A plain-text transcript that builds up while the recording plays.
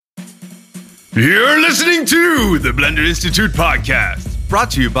You're listening to the Blender Institute podcast,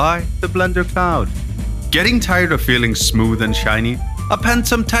 brought to you by the Blender Cloud. Getting tired of feeling smooth and shiny? Append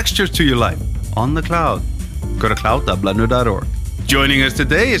some textures to your life on the cloud. Go to cloud.blender.org. Joining us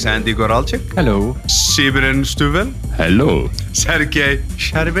today is Andy Goralczyk. Hello. Sibren Stuvel. Hello. Sergej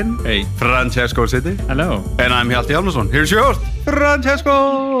Sharibin. Hey. Francesco City. Hello. And I'm Hjalti Hjalmarsson. Here's your host, Francesco.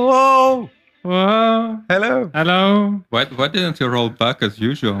 Whoa. Whoa. Hello. Hello. Why didn't you roll back as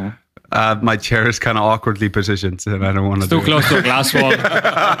usual? My chair is kind of awkwardly positioned, and I don't want to do Too close to a glass wall.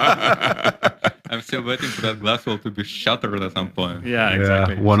 I'm still waiting for that glass wall to be shattered at some point. Yeah,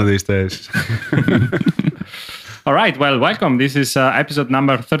 exactly. Yeah, one of these days. All right. Well, welcome. This is episode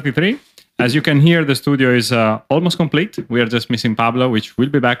number 33. As you can hear, the studio is almost complete. We are just missing Pablo, which will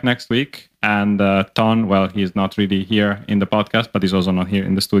be back next week. And Ton, well, he's not really here in the podcast, but he's also not here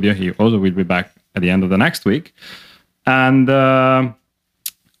in the studio. He also will be back at the end of the next week. And...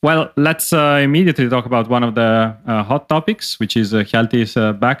 well, let's immediately talk about one of the hot topics, which is Hjalti's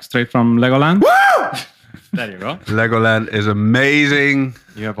back straight from Legoland. Woo! There you go. Legoland is amazing.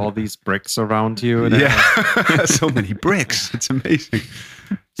 You have all these bricks around you. And Yeah, so many bricks. It's amazing.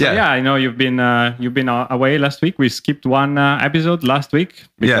 So, yeah, I know you've been away last week. We skipped one episode last week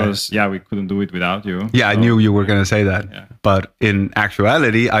because we couldn't do it without you. Yeah, I knew you were going to say that. Yeah. But in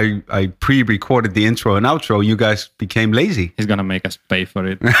actuality, I pre-recorded the intro and outro. You guys became lazy. He's going to make us pay for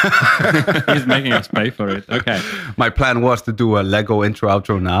it. He's making us pay for it. Okay. My plan was to do a Lego intro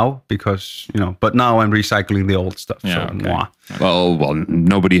outro now because, but now I'm recycling the old stuff. Yeah, so, okay. mwah. Well,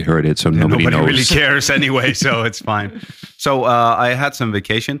 nobody heard it, so nobody knows. really cares anyway, so it's fine. So I had some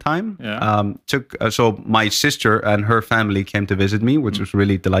vacation time. Yeah. So my sister and her family came to visit me, which was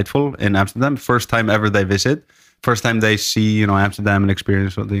really delightful in Amsterdam. First time ever they visit. First time they see, Amsterdam and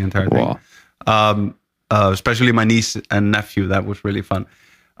experience the entire thing. Wow. Especially my niece and nephew. That was really fun.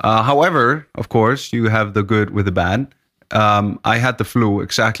 However, of course, you have the good with the bad. I had the flu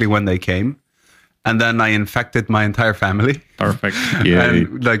exactly when they came. And then I infected my entire family. Perfect. Yeah.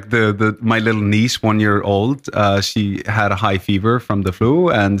 And like my little niece, 1 year old, she had a high fever from the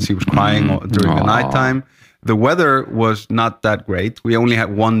flu and she was crying during the nighttime. The weather was not that great. We only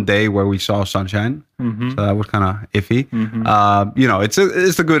had one day where we saw sunshine. So that was kind of iffy.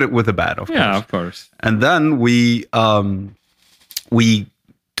 It's the good with the bad, of course. Yeah, of course. And then we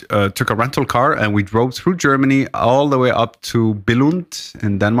took a rental car and we drove through Germany all the way up to Billund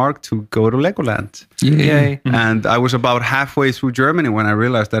in Denmark to go to Legoland. Yay. And I was about halfway through Germany when I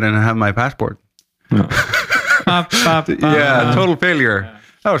realized I didn't have my passport. Yeah, total failure. Yeah.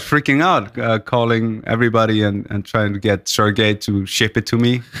 I was freaking out, calling everybody and trying to get Sergej to ship it to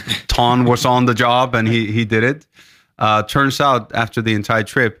me. Ton was on the job and he did it. Turns out after the entire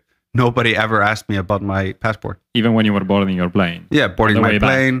trip, nobody ever asked me about my passport. Even when you were boarding your plane. Yeah, boarding my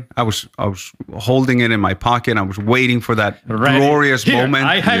plane. I was holding it in my pocket. I was waiting for that glorious moment.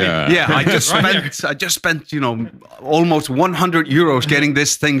 I have it. Yeah, I just spent almost 100 euros getting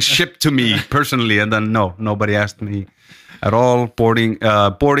this thing shipped to me personally, and then nobody asked me at all. Boarding,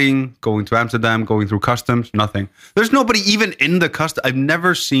 going to Amsterdam, going through customs, nothing. There's nobody even in the customs. I've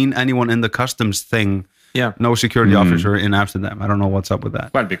never seen anyone in the customs thing. Yeah. No security officer in Amsterdam. I don't know what's up with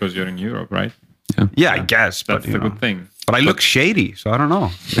that. Well, because you're in Europe, right? Yeah, I guess. That's the good thing. But I look shady, so I don't know.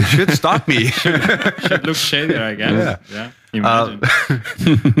 It should stop me. should look shadier, I guess. Yeah. Imagine.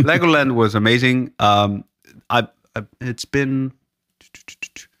 Legoland was amazing. It's been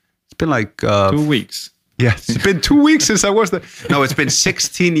like 2 weeks. Yes, it's been 2 weeks since I was there. No, it's been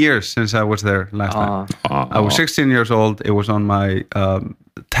 16 years since I was there last time. I was 16 years old. It was on my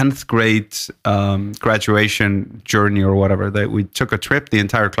 10th grade graduation journey or whatever. We took a trip, the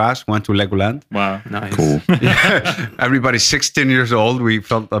entire class went to Legoland. Wow, nice. Cool. Yeah, everybody's 16 years old. We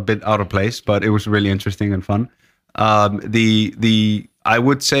felt a bit out of place, but it was really interesting and fun. I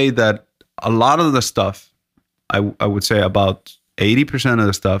would say that a lot of the stuff, I would say about 80% of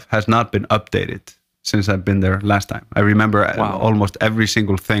the stuff has not been updated since I've been there last time. I remember almost every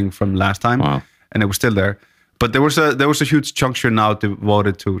single thing from last time, and it was still there. But there was a huge chunk now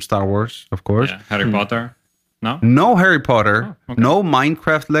devoted to Star Wars, of course. Yeah. Harry Potter? No? No Harry Potter. Oh, okay. No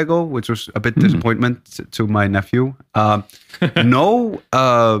Minecraft Lego, which was a bit disappointment to my nephew. No,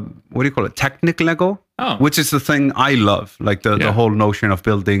 what do you call it? Technic Lego, which is the thing I love. Like the whole notion of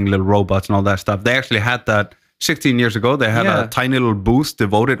building little robots and all that stuff. They actually had that 16 years ago. They had a tiny little booth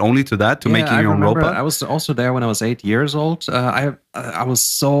devoted only to that, to making your own robot. I was also there when I was 8 years old. I was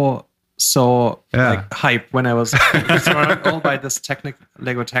so so Yeah. like hype when I was surrounded all by this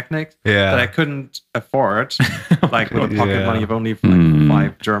Lego Technic Yeah. that I couldn't afford, like with pocket Yeah. money of only like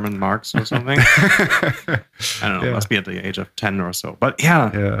 5 German marks or something. I don't know. Yeah. Must be at the age of 10 or so. But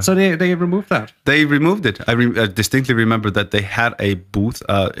yeah. Yeah. So they removed that. They removed it. I distinctly remember that they had a booth.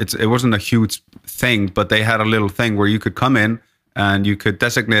 It wasn't a huge thing, but they had a little thing where you could come in and you could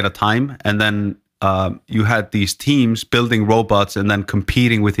designate a time, and then you had these teams building robots and then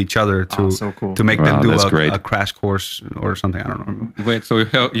competing with each other to so cool. to make Wow, them do that's great. a crash course or something. I don't know. Wait, so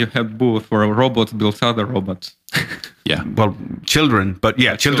you have booth where robots build other robots. Yeah. Well, children, but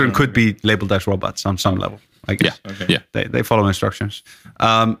yeah, children children, could be labeled as robots on some level, I guess. Yeah. Okay. Yeah. They follow instructions.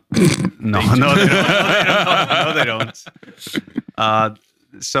 No, they don't. No, they don't.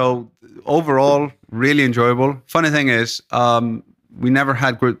 So overall, really enjoyable. Funny thing is, we never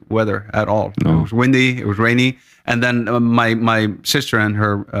had good weather at all. No. It was windy, it was rainy, and then my sister and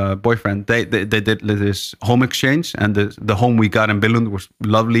her boyfriend they did this home exchange, and the home we got in Billund was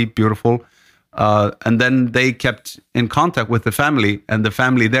lovely, beautiful. And then they kept in contact with the family, and the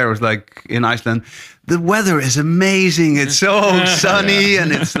family there was like, in Iceland, the weather is amazing. It's so sunny,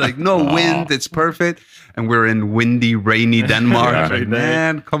 and it's like no wind. It's perfect. And we're in windy, rainy Denmark. Yeah. Like,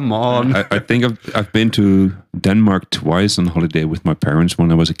 man, come on. I think I've been to Denmark twice on holiday with my parents when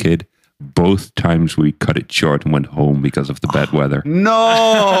I was a kid. Both times we cut it short and went home because of the bad weather.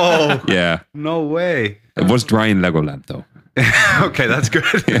 No, Yeah. no way. It was dry in Legoland though. Okay, that's good.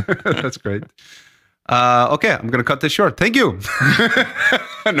 That's great. Okay, I'm gonna cut this short. Thank you.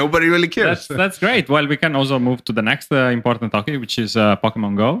 Nobody really cares. That's great. Well, we can also move to the next important topic, which is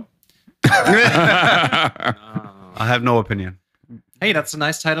Pokemon Go. I have no opinion. Hey, that's a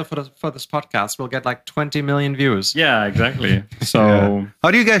nice title for this podcast. We'll get like 20 million views. Yeah, exactly. So Yeah.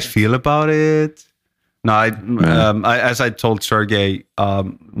 How do you guys feel about it? No, as I told Sergey,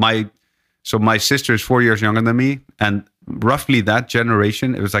 my sister is 4 years younger than me, and roughly that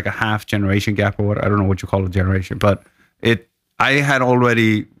generation, it was like a half generation gap or what. I don't know what you call a generation, but I had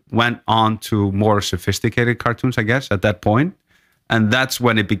already went on to more sophisticated cartoons, I guess, at that point, and that's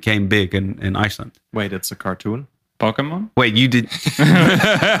when it became big in Iceland. Wait, it's a cartoon? Pokemon. Wait, you did? Come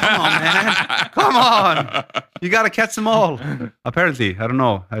on, man! Come on! You gotta catch them all. Apparently, I don't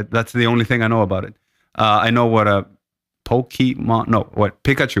know. That's the only thing I know about it. I know what a Pokemon. No, what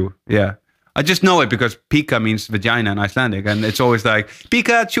Pikachu? Yeah, I just know it because Pika means vagina in Icelandic, and it's always like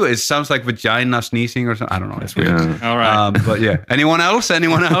Pikachu. It sounds like vagina sneezing or something. I don't know. It's weird. Yeah. All right. But yeah, anyone else?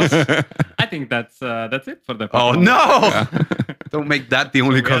 I think that's it for the. Oh Pokemon. no! Don't make that the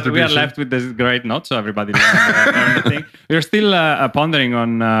only We contribution. are left with this great note, so everybody learned the thing. We're still pondering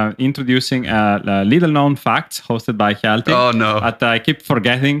on introducing little-known facts hosted by Hjalti. Oh, no. But I keep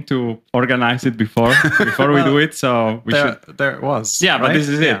forgetting to organize it before we do it, so we should. There it was. Yeah, but right? this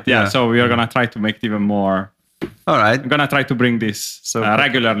is it. Yeah, so we are gonna try to make it even more. All right. I'm gonna try to bring this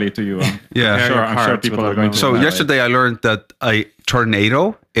regularly to you. Yeah. I'm sure cards people with are going to. So do that. yesterday I learned that a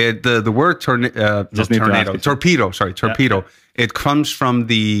tornado, the word tornado, torpedo. It comes from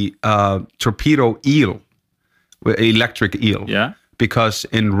the torpedo eel, electric eel. Yeah. Because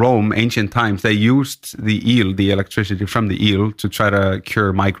in Rome, ancient times, they used the eel, the electricity from the eel, to try to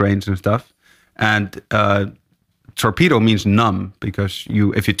cure migraines and stuff. And torpedo means numb because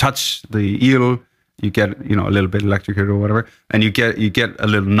if you touch the eel, you get a little bit electrocuted or whatever, and you get a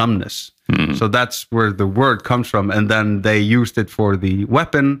little numbness. So that's where the word comes from. And then they used it for the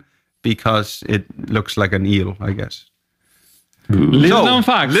weapon because it looks like an eel, I guess. Little known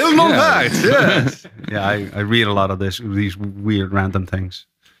facts. Little known facts, yes. Yeah, I read a lot of these weird random things.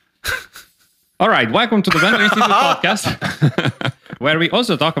 All right, welcome to the Blender Institute podcast, where we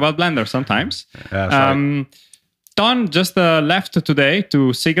also talk about Blender sometimes. Yeah, sorry. Ton just left today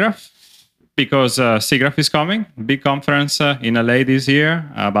to SIGGRAPH because SIGGRAPH is coming. Big conference in LA this year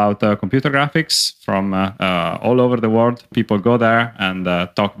about computer graphics from all over the world. People go there and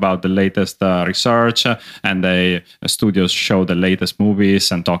talk about the latest research, and the studios show the latest movies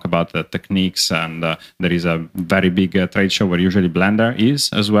and talk about the techniques. And there is a very big trade show where usually Blender is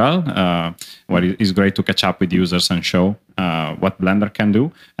as well, where it is great to catch up with users and show what Blender can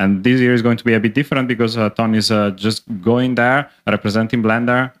do. And this year is going to be a bit different because Ton is just going there representing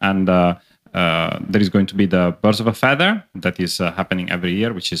Blender, and there is going to be the Birds of a Feather that is happening every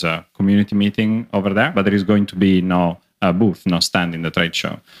year, which is a community meeting over there, but there is going to be no booth, no stand in the trade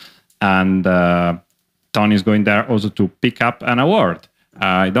show. And Ton is going there also to pick up an award.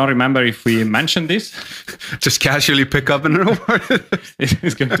 I don't remember if we mentioned this. Just casually pick up an award.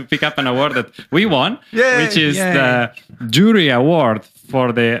 He's going to pick up an award that we won, Yay! which is the jury award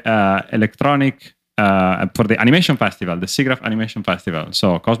for the electronic for the animation festival, the SIGGRAPH Animation Festival.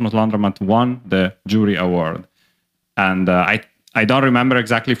 So Cosmos Laundromat won the jury award. And I don't remember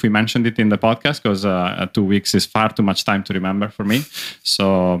exactly if we mentioned it in the podcast because 2 weeks is far too much time to remember for me.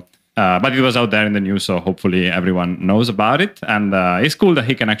 So, but it was out there in the news, so hopefully everyone knows about it. And it's cool that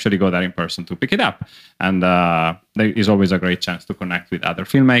he can actually go there in person to pick it up. And there is always a great chance to connect with other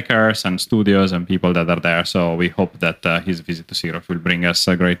filmmakers and studios and people that are there. So we hope that his visit to SIGGRAPH will bring us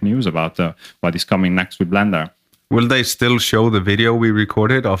great news about what is coming next with Blender. Will they still show the video we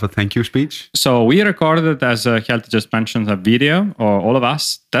recorded of a thank you speech? So we recorded, as Hjalte just mentioned, a video, or all of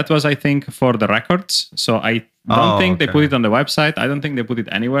us. That was, I think, for the records. So I don't think they put it on the website. I don't think they put it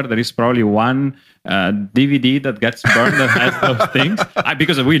anywhere. There is probably one DVD that gets burned that has those things.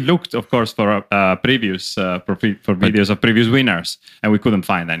 Because we looked, of course, for previews, for videos of previous winners, and we couldn't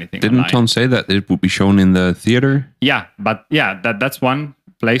find anything. Didn't online. Tom say that it would be shown in the theater? Yeah, but that's one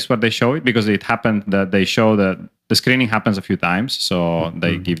place where they show it because it happened that they show the screening happens a few times, so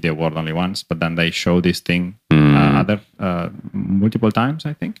they give the award only once, but then they show this thing multiple times,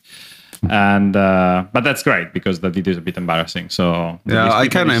 I think. And but that's great because the video is a bit embarrassing. So yeah, I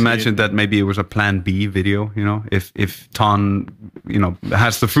kind of imagine that maybe it was a Plan B video. You know, if Ton,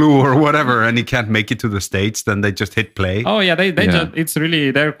 has the flu or whatever, and he can't make it to the States, then they just hit play. Oh yeah, they just, it's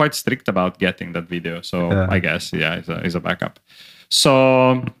really, they're quite strict about getting that video. So I guess it's a backup.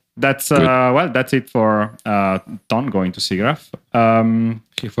 So that's that's it for Ton going to SIGGRAPH.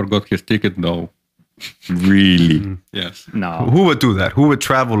 He forgot his ticket though. Really? Yes. No. Who would do that? Who would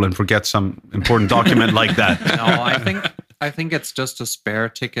travel and forget some important document like that? No, I think it's just a spare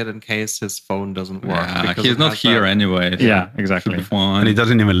ticket in case his phone doesn't work. Yeah, because he's it not has here that- anyway. So Yeah, exactly. should be fine. And he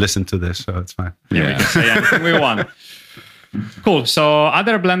doesn't even listen to this, so it's fine. We can say anything we want. Cool. So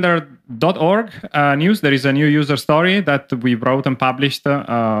other Blender.org news, there is a new user story that we wrote and published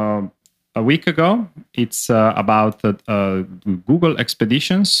a week ago. It's about Google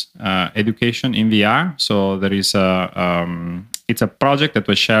Expeditions, education in VR. So there is it's a project that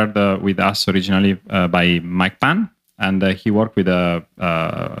was shared with us originally by Mike Pan, and he worked with a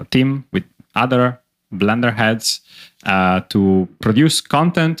team with other Blender heads to produce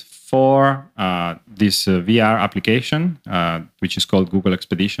content for this VR application, which is called Google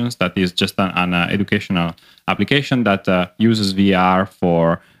Expeditions. That is just an educational application that uses VR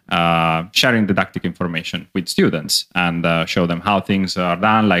for sharing didactic information with students and show them how things are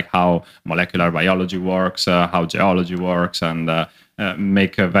done, like how molecular biology works, how geology works, and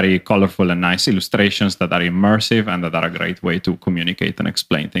make very colorful and nice illustrations that are immersive and that are a great way to communicate and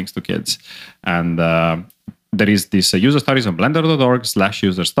explain things to kids. And there is this user stories on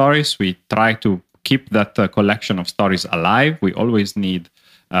blender.org/user stories. We try to keep that collection of stories alive. We always need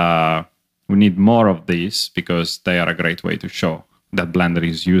more of these because they are a great way to show that Blender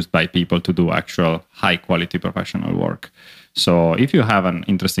is used by people to do actual high-quality professional work. So if you have an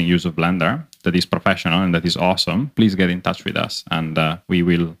interesting use of Blender that is professional and that is awesome, please get in touch with us, and we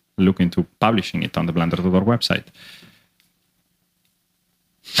will look into publishing it on the Blender.org website.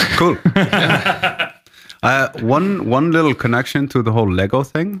 Cool. One little connection to the whole Lego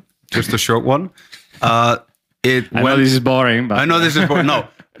thing, just a short one. I know this is boring, but I know this is no.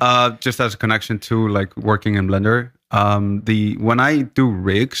 Just as a connection to like working in Blender. When I do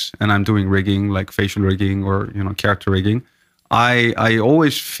rigs and I'm doing rigging like facial rigging or character rigging, I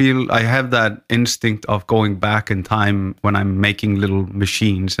always feel I have that instinct of going back in time when I'm making little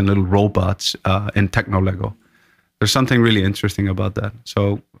machines and little robots in Techno Lego. There's something really interesting about that.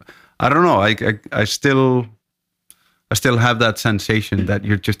 So I don't know. I still have that sensation that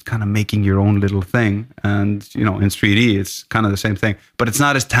you're just kind of making your own little thing, and in 3D it's kind of the same thing, but it's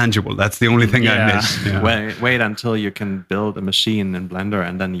not as tangible. That's the only thing I miss. Yeah. Wait until you can build a machine in Blender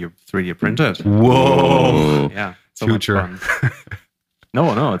and then you 3D print it. Whoa! Yeah, so Future. much fun.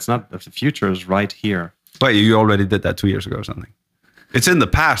 No, it's not. The future is right here. Wait, you already did that 2 years ago or something? It's in the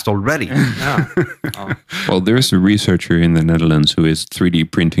past already. Yeah. Oh. Well, there's a researcher in the Netherlands who is 3D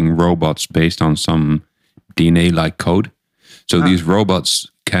printing robots based on some DNA-like code. So these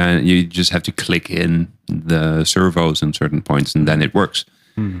robots you just have to click in the servos in certain points and then it works.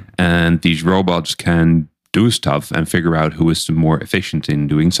 And these robots can do stuff and figure out who is the more efficient in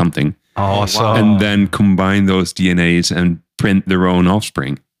doing something. Awesome. wow. And then combine those DNAs and print their own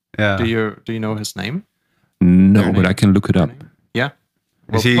offspring. Yeah. Do you know his name? No, but I can look it up. Yeah.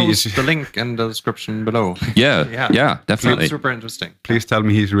 Is We'll he- post is- the link in the description below. Yeah, definitely. Sounds super interesting. Please tell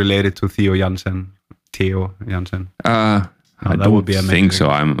me he's related to Theo Jansen. I that don't would be think so.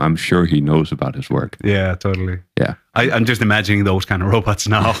 amazing. I'm sure he knows about his work. Yeah, totally. Yeah. I'm just imagining those kind of robots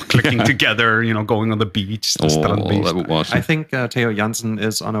now clicking together, going on the beach. The strand beach. that was I think Theo Jansen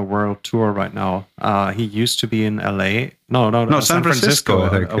is on a world tour right now. He used to be in LA. No, San Francisco, I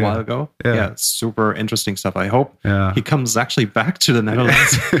think, a while ago. Yeah. Yeah, super interesting stuff. I hope Yeah. he comes actually back to the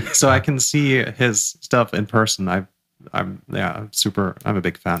Netherlands so I can see his stuff in person. I'm a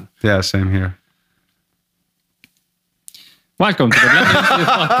big fan. Yeah, same here. Welcome to the Blender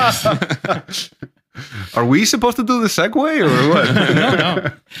Institute podcast. Are we supposed to do the segue or what?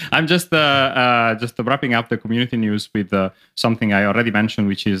 No. I'm just wrapping up the community news with something I already mentioned,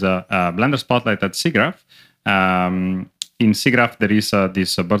 which is a Blender Spotlight at SIGGRAPH. In SIGGRAPH, there is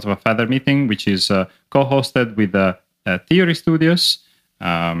this Birds of a Feather meeting, which is co-hosted with Theory Studios.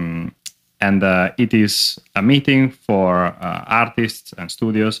 And it is a meeting for artists and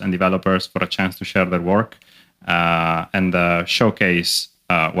studios and developers for a chance to share their work and showcase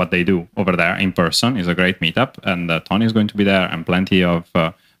what they do over there in person. Is a great meetup, and Tony is going to be there, and plenty of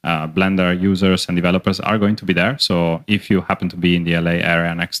Blender users and developers are going to be there. So if you happen to be in the LA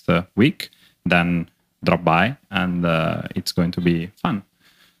area next week, then drop by, and it's going to be fun.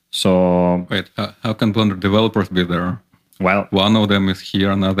 So Wait, how can Blender developers be there? well, One of them is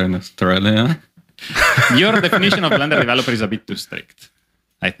here, another in Australia. your definition of Blender developer is a bit too strict,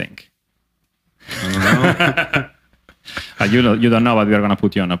 I think. I don't know. You don't know, but we are going to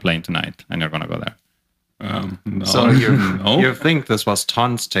put you on a plane tonight, and you're going to go there. No. So no. you think this was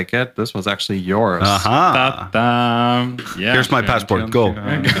Ton's ticket? This was actually yours. Aha. Ta-da. Yeah. Here's my passport. Go.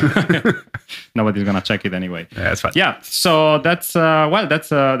 Nobody's gonna check it anyway. Yeah, that's fine. Yeah. So that's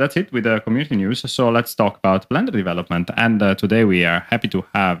that's it with the community news. So let's talk about Blender development. And today we are happy to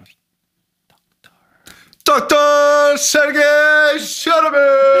have Dr. Sergey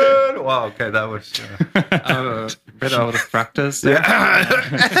Sharamin! Wow, okay, that was... A bit out of practice.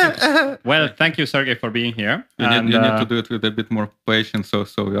 well, thank you, Sergey, for being here. You need to do it with a bit more patience, so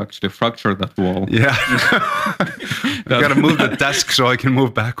you actually fracture that wall. Yeah. I gotta move the desk so I can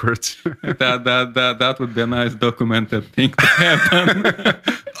move backwards. That would be a nice documented thing to happen.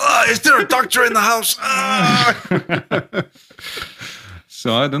 Is there a doctor in the house?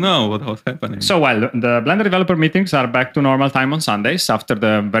 So I don't know what was happening. So, well, the Blender developer meetings are back to normal time on Sundays after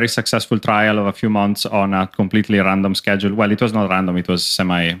the very successful trial of a few months on a completely random schedule. Well, it was not random; it was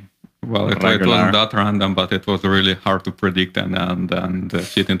Well, it wasn't that random, but it was really hard to predict and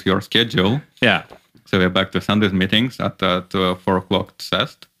fit into your schedule. Yeah. So we're back to Sunday's meetings at 4 o'clock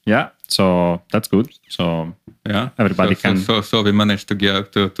CEST. Yeah. So that's good. So Yeah, everybody can. So we managed to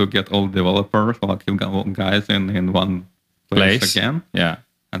get all developers, like guys, in one place again. Yeah.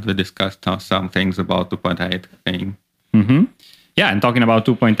 And we discussed some things about 2.8 thing. Mm-hmm. Yeah, and talking about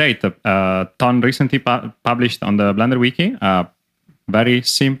 2.8, Ton recently published on the Blender Wiki a very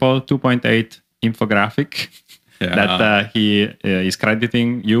simple 2.8 infographic that he is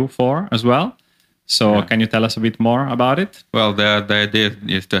crediting you for as well. So can you tell us a bit more about it? Well, the idea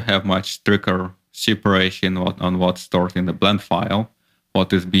is to have much stricter separation on what's stored in the blend file,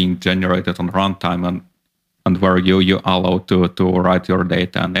 what is being generated on runtime, and where you allow to write your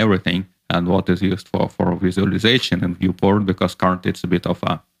data and everything, and what is used for visualization and viewport, because currently it's a bit of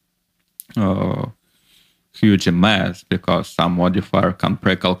a huge mess, because some modifier can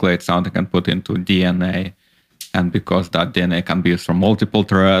pre-calculate something and put into DNA, and because that DNA can be used for multiple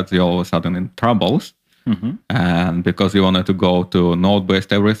threads, you're all of a sudden in troubles. Mm-hmm. And because you wanted to go to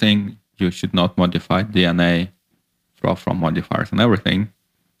node-based everything, you should not modify DNA from modifiers and everything.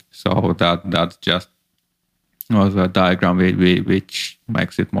 So that's just was a diagram which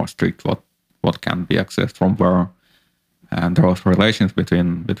makes it more strict what can be accessed from where, and draws relations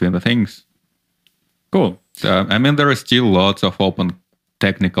between the things. Cool. I mean, there is still lots of open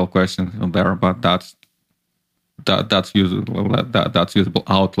technical questions in there, but that's usable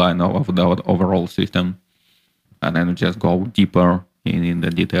outline of the overall system, and then just go deeper in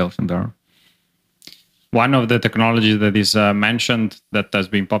the details in there. One of the technologies that is mentioned that has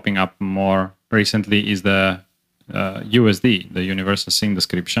been popping up more recently is the USD, the Universal Scene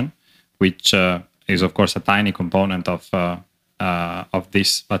Description, which is of course a tiny component of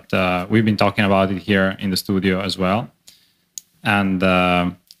this, but we've been talking about it here in the studio as well, and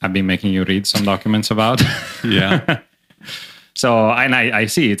I've been making you read some documents about. Yeah. So and I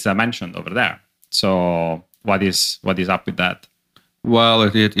see it's mentioned over there. So what is up with that? Well,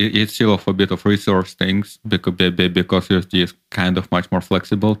 it's still a bit of resource things because USD is kind of much more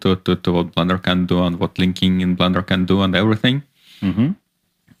flexible to what Blender can do and what linking in Blender can do and everything. Mm-hmm.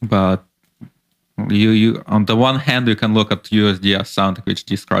 But you on the one hand, you can look at USD as something which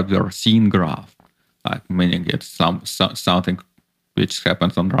describes your scene graph. like meaning it's something which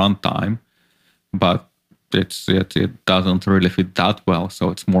happens on runtime, but it doesn't really fit that well. So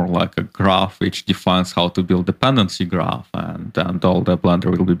it's more like a graph which defines how to build dependency graph, and all the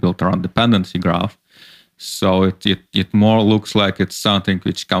Blender will be built around dependency graph. So it more looks like it's something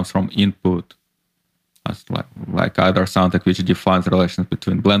which comes from input, as like either something which defines relations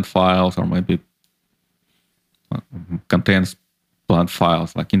between blend files, or maybe contains blend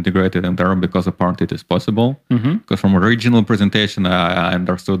files like integrated in there, because apparently it is possible. Because from original presentation I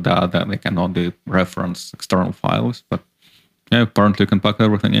understood that they can only reference external files, but yeah, apparently you can pack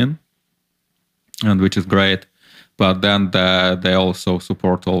everything in, and which is great. But then they also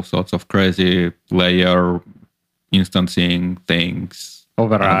support all sorts of crazy layer instancing things,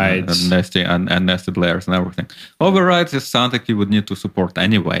 Overrides, and nesting and nested layers and everything. Overrides is something you would need to support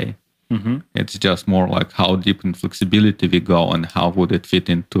anyway. It's just more like how deep in flexibility we go, and how would it fit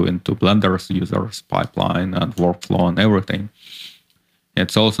into Blender's users pipeline and workflow and everything.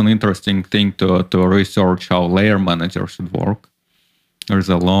 It's also an interesting thing to research how layer manager should work. There's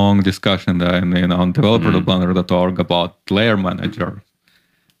a long discussion there on developer.blender.org about layer manager,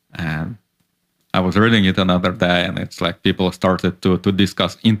 and I was reading it another day, and it's like people started to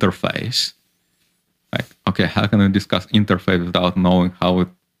discuss interface. Like, okay, how can I discuss interface without knowing how it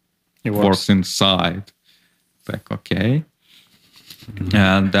works inside? It's like, okay.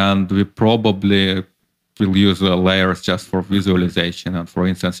 And then we probably will use layers just for visualization, and for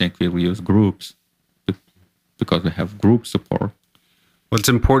instancing we'll use groups, because we have group support. Well, it's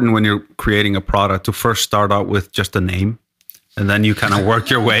important when you're creating a product to first start out with just a name, and then you kind of work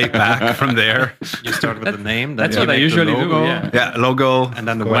your way back from there. You start with the name. That's then what I you make the usually do. logo, Yeah. Logo, And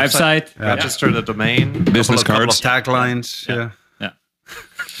then the Website. register the domain. Business couple cards. of taglines. Yeah.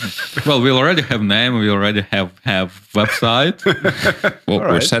 Well, we already have name, we already have website, Well,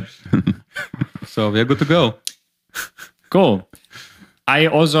 we're set. so we're good to go. Cool. I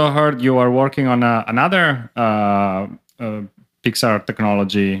also heard you are working on another Pixar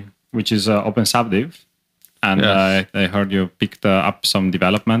technology, which is OpenSubdiv. And Yes. I heard you picked up some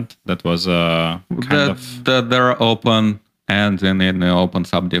development that was They're open and in the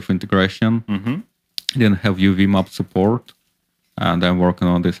OpenSubdiv integration. Didn't have UV map support, and I'm working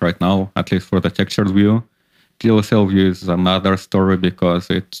on this right now, at least for the textured view. GLSL view is another story, because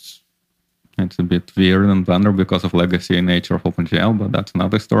it's a bit weird in Blender because of legacy nature of OpenGL, but that's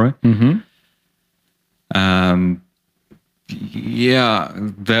another story. Yeah,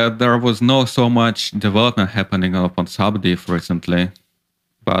 there was no so much development happening on OpenSubdiv recently,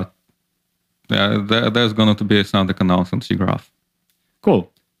 but there's going to be something announced on SIGGRAPH.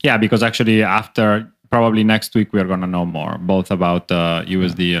 Cool. Yeah, because actually after probably next week we are going to know more, both about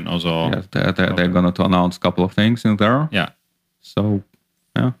USD and also... Yes, they're going to announce a couple of things in there. Yeah. So,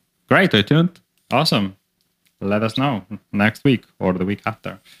 yeah. Great. Stay tuned. Awesome. Let us know next week or the week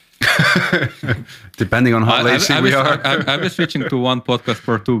after. Depending on how lazy we are. I'll be switching to one podcast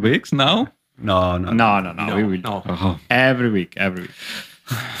per 2 weeks now. No. No. We will. No. Oh. Every week.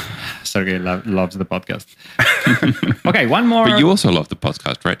 Sergey loves the podcast. Okay, one more. But you also love the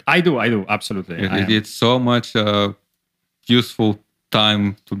podcast, right? I do. Absolutely. It's so much useful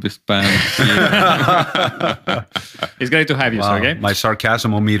time to be spent. It's great to have you, Wow, Sergey. my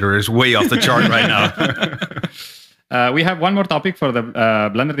sarcasmometer is way off the chart right now. We have one more topic for the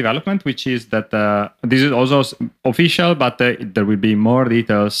Blender development, which is that this is also official, but there will be more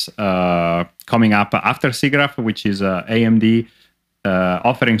details coming up after SIGGRAPH, which is AMD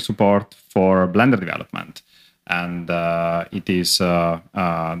offering support for Blender development. And it is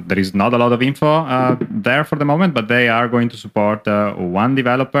there is not a lot of info there for the moment, but they are going to support one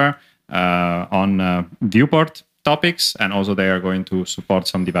developer on viewport topics, and also they are going to support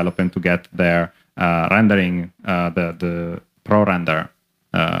some development to get their rendering the ProRender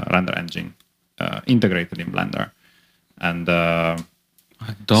render engine integrated in Blender. And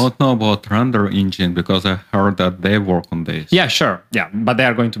I don't know about render engine, because I heard that they work on this. yeah, sure. Yeah, but they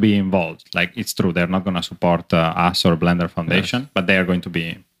are going to be involved. Like, it's true, they're not going to support us or Blender Foundation, but they are going to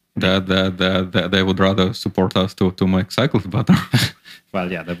be. They would rather support us to make cycles better.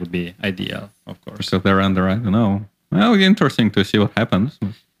 Well, yeah, that would be ideal, of course. So they're under, I don't know. Well, interesting to see what happens.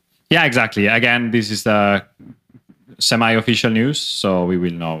 Yeah, exactly. Again, this is the semi-official news, so we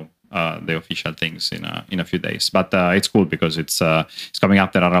will know the official things in a few days. But it's cool because it's coming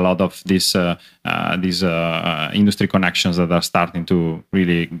up. There are a lot of these industry connections that are starting to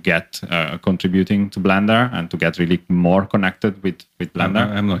really get contributing to Blender and to get really more connected with Blender.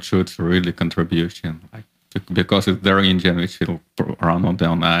 I'm not sure it's really contribution, because it's their engine which will run on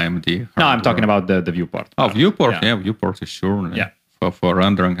AMD. No, I'm talking about the viewport. Oh, viewport. Yeah. Yeah, viewport is sure. Yeah. For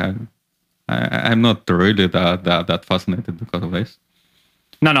rendering, I'm not really that fascinated because of this.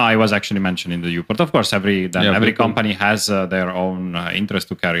 No, I was actually mentioning the viewport. Of course, every but- company has their own interest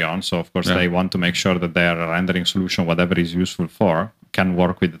to carry on. So, of course, they want to make sure that their rendering solution, whatever is useful for, can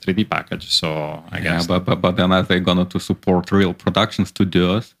work with the 3D package. So, I guess. But then are they going to support real production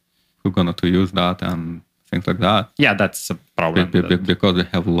studios who are going to use that and things like that? Yeah, that's a problem. Because they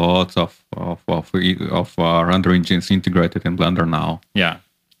have lots of render engines integrated in Blender now. Yeah.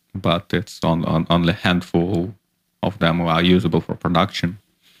 But it's only a handful of them are usable for production.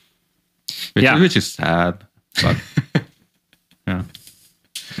 Which is sad. But yeah.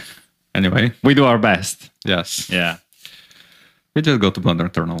 Anyway. We do our best. Yes. Yeah. We just go to Blender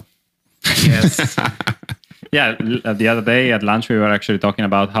Internal. Yes. Yeah, the other day at lunch we were actually talking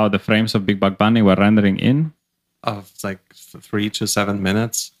about how the frames of Big Bug Bunny were rendering in Of like 3 to 7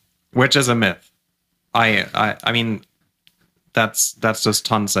 minutes, which is a myth. I mean, that's just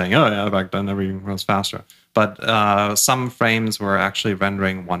Ton saying, oh yeah, back then everything was faster. But some frames were actually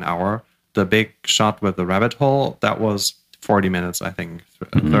rendering 1 hour. The big shot with the rabbit hole, that was 40 minutes, I think,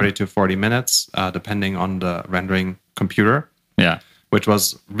 30 to 40 minutes, depending on the rendering computer. Yeah. Which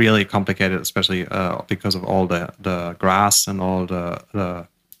was really complicated, especially because of all the grass and all the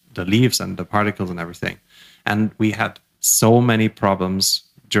leaves and the particles and everything. And we had so many problems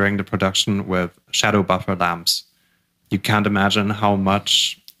during the production with shadow buffer lamps. You can't imagine how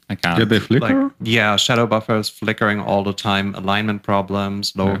much. I can't. Did they flicker? Shadow buffers flickering all the time, alignment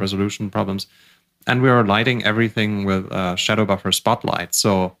problems, low resolution problems. And we were lighting everything with shadow buffer spotlight.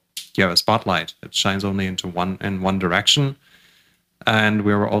 So you have a spotlight. It shines only in one direction. And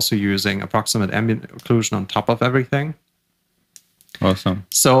we were also using approximate ambient occlusion on top of everything. Awesome.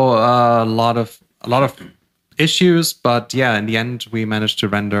 So a lot of issues, but yeah, in the end we managed to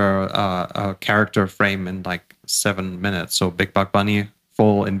render a character frame in like 7 minutes. So Big Bug Bunny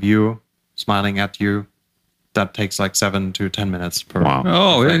full in view, smiling at you. That takes like 7 to 10 minutes per. Wow.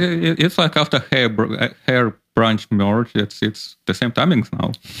 Oh, it's like after hair branch merge. It's the same timings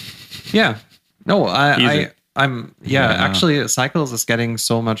now. Yeah. No, Easy. Actually Cycles is getting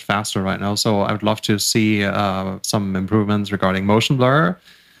so much faster right now. So I would love to see some improvements regarding motion blur,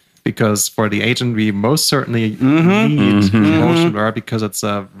 because for the agent we most certainly need motion blur, because it's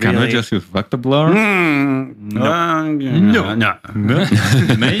a really... Can we just use vector blur? No.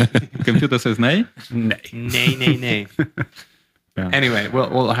 Nay? Computer says nay? Nay. Yeah. Anyway,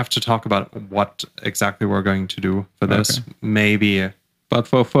 we'll have to talk about what exactly we're going to do for this. Okay. Maybe But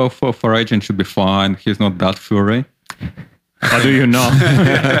for agent should be fine. He's not that furry. How do you know?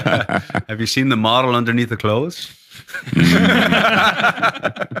 Have you seen the model underneath the clothes?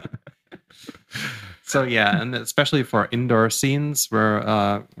 so. Yeah, and especially for indoor scenes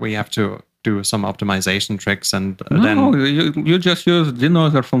where we have to do some optimization tricks, and No, then you just use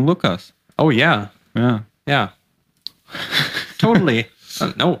Denoiser from Lucas. oh yeah, Yeah. totally.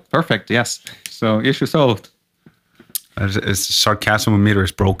 No, perfect. Yes. So issue solved. His sarcasm meter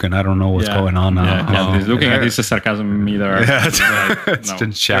is broken. I don't know what's going on now. Yeah, he's looking at his sarcasm meter. Yeah, it's no. in There's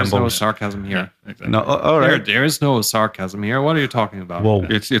no shambles. sarcasm here. Exactly. No, all right. There is no sarcasm here. What are you talking about? Whoa.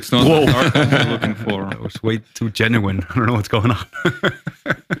 It's not the sarcasm you're looking for. That was way too genuine. I don't know what's going on.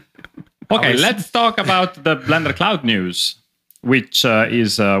 Okay, let's talk about the Blender Cloud news, which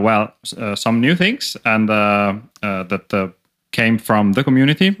is, some new things and that came from the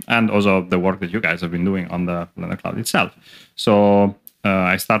community and also the work that you guys have been doing on the Blender Cloud itself. So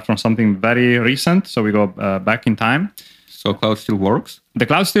I start from something very recent. So we go back in time. So Cloud still works? The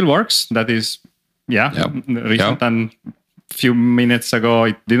Cloud still works. That is, recent. And a few minutes ago,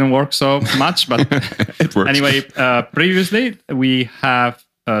 it didn't work so much. But It works. anyway, previously, we have,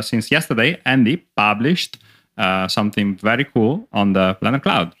 since yesterday, Andy published something very cool on the Blender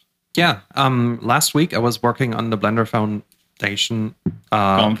Cloud. Yeah. Last week I was working on the Blender Foundation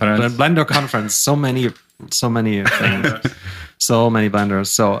Conference. Blender conference. So many things. So many Blenders.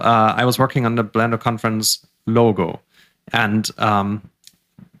 So I was working on the Blender conference logo, and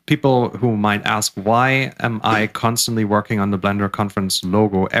people who might ask, why am I constantly working on the Blender conference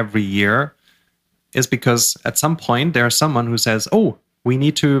logo every year, is because at some point there's someone who says, oh, we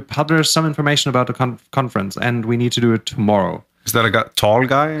need to publish some information about the conference and we need to do it tomorrow. Is that a tall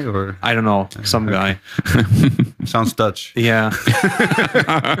guy or I don't know, some guy. sounds Dutch? Yeah.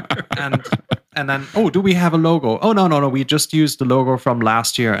 and then, oh, do we have a logo? Oh, no. We just used the logo from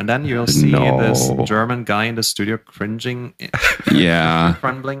last year. And then you'll see this German guy in the studio cringing, Yeah.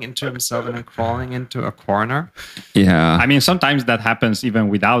 crumbling into himself and then crawling into a corner. Yeah. I mean, sometimes that happens even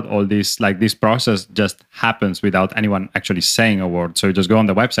without all this, like this process just happens without anyone actually saying a word. So you just go on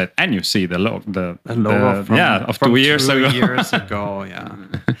the website and you see the logo A logo of 2 years ago. years ago, yeah.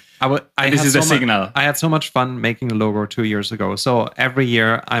 This had is the so signal. I had so much fun making the logo 2 years ago. So every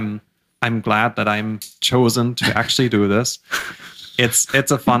year I'm glad that I'm chosen to actually do this.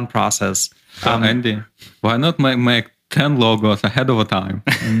 It's a fun process. So Andy, why not make 10 logos ahead of time?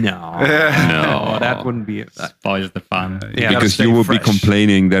 No, that wouldn't be. Spoils the fun. Yeah, Because stay you will fresh. be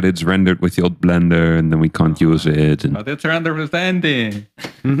complaining that it's rendered with the old Blender and then we can't use it. And But it's rendered with Andy.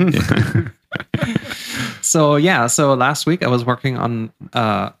 So last week I was working on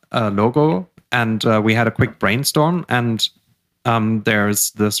a logo, and we had a quick brainstorm. And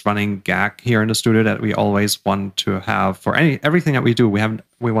there's this running gag here in the studio that we always want to have for everything that we do.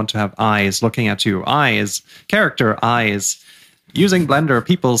 We want to have eyes looking at you, eyes, character eyes. Using Blender,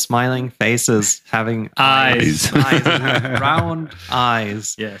 people smiling faces, having eyes, round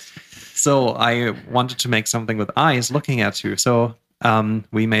eyes. Yes. So I wanted to make something with eyes looking at you. So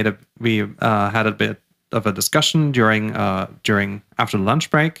we had a bit of a discussion during after the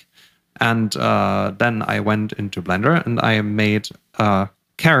lunch break, and then I went into Blender and I made a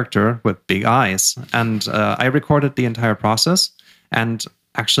character with big eyes, and I recorded the entire process. And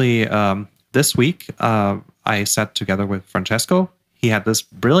actually, this week I sat together with Francesco. He had this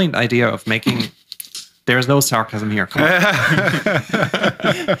brilliant idea of making. There's no sarcasm here. Come on.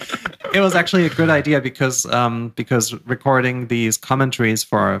 It was actually a good idea because recording these commentaries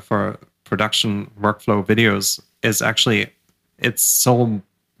for production workflow videos is actually it's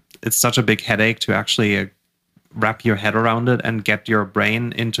such a big headache to actually wrap your head around it and get your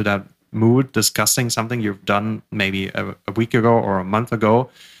brain into that mood discussing something you've done maybe a week ago or a month ago.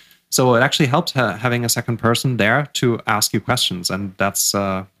 So it actually helped having a second person there to ask you questions, and that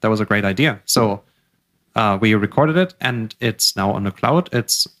was a great idea. So we recorded it, and it's now on the cloud.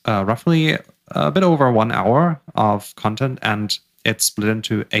 It's roughly a bit over 1 hour of content, and it's split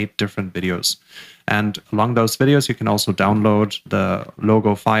into 8 different videos. And along those videos, you can also download the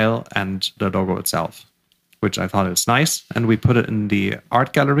logo file and the logo itself, which I thought is nice. And we put it in the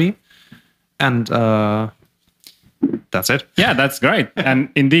art gallery, and that's it. Yeah, that's great. And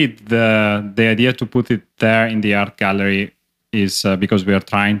indeed, the idea to put it there in the art gallery is because we are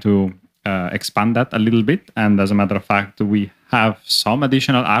trying to expand that a little bit. And as a matter of fact, we have some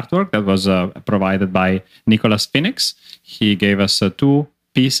additional artwork that was provided by Nicholas Phoenix. He gave us 2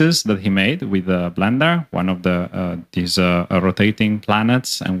 pieces that he made with Blender, one of these rotating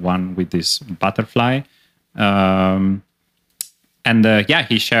planets and one with this butterfly.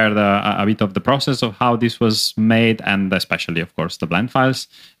 He shared a bit of the process of how this was made, and especially, of course, the blend files.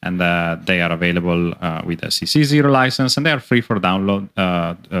 And they are available with a CC0 license, and they are free for download,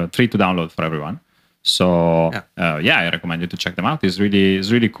 free to download for everyone. So I recommend you to check them out. It's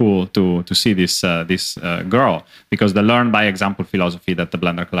really cool to see this girl, because the learn by example philosophy that the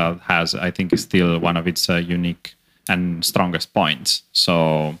Blender Cloud has, I think, is still one of its unique and strongest points.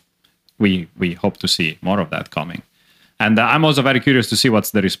 So we hope to see more of that coming. And I'm also very curious to see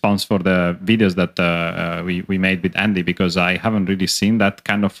what's the response for the videos that we made with Andy, because I haven't really seen that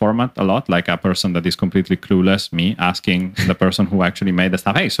kind of format a lot, like a person that is completely clueless, me asking the person who actually made the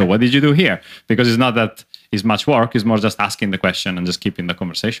stuff, hey, so what did you do here? Because it's not that it's much work, it's more just asking the question and just keeping the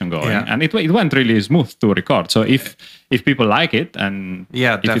conversation going. Yeah. And it went really smooth to record. So if people like it and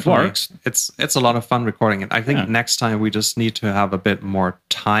if it works. It's a lot of fun recording it. I think next time we just need to have a bit more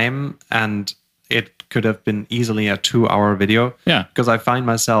time, and it could have been easily a 2-hour video. Yeah. Because I find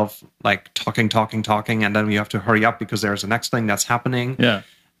myself like talking, and then we have to hurry up because there's the next thing that's happening. Yeah.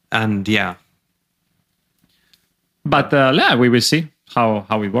 And But we will see how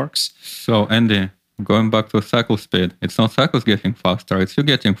it works. So Andy, going back to cycle speed, it's not cycles getting faster, it's you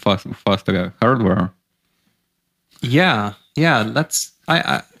getting faster hardware. Yeah.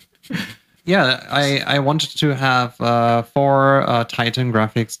 I wanted to have 4 Titan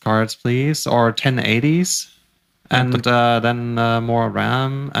graphics cards, please, or 1080s, and then more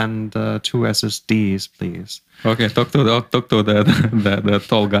RAM and 2 SSDs, please. Okay, talk to the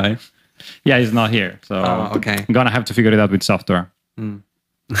tall guy. Yeah, he's not here, so okay. I'm gonna have to figure it out with software.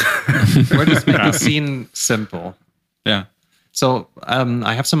 We're just making the scene simple. Yeah. So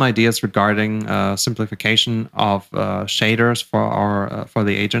I have some ideas regarding simplification of shaders for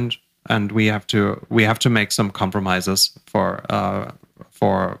the agent. And we have to make some compromises for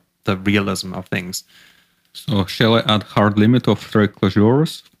the realism of things. So shall I add hard limit of 3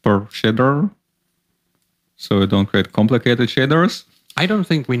 closures per shader, so we don't create complicated shaders? I don't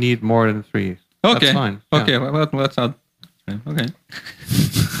think we need more than 3. Okay, that's fine. Okay, well, let's add. Okay.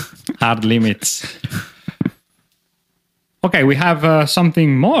 Hard limits. Okay, we have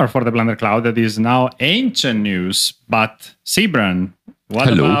something more for the Blender Cloud that is now ancient news, but Sybren. What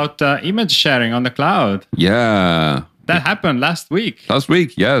about image sharing on the cloud? Yeah, That happened last week. Last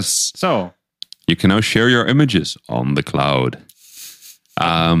week, yes. So, You can now share your images on the cloud.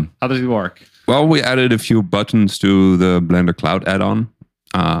 how does it work? Well, we added a few buttons to the Blender Cloud add-on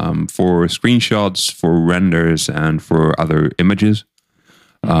for screenshots, for renders, and for other images.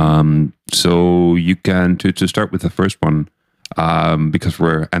 So you can, to start with the first one, because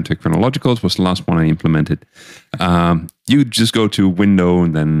we're anti-chronological, it was the last one I implemented. You just go to Window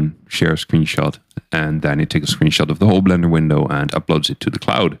and then Share Screenshot, and then you take a screenshot of the whole Blender window and uploads it to the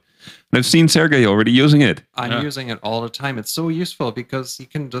cloud. And I've seen Sergey already using it. I'm using it all the time. It's so useful because you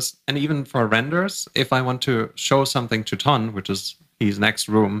can just, and even for renders, if I want to show something to Ton, which is his next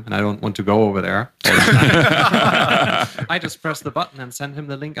room, and I don't want to go over there, I just press the button and send him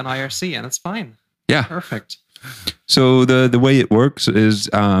the link on IRC, and it's fine. Yeah. Perfect. So the way it works is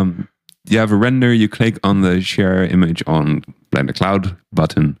you have a render, you click on the share image on Blender Cloud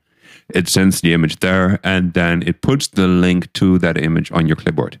button, it sends the image there, and then it puts the link to that image on your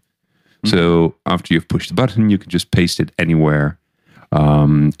clipboard. So after you've pushed the button, you can just paste it anywhere.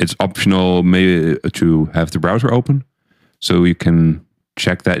 It's optional maybe to have the browser open, so you can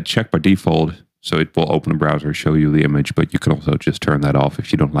check by default. So it will open a browser, show you the image, but you can also just turn that off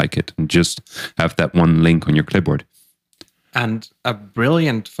if you don't like it and just have that one link on your clipboard. And a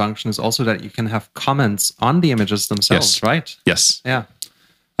brilliant function is also that you can have comments on the images themselves, Yes. right? Yes. Yeah.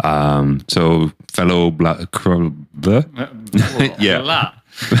 So fellow yeah, Voila.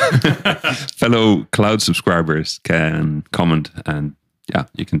 fellow cloud subscribers can comment, and yeah,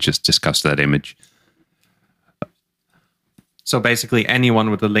 you can just discuss that image. So basically,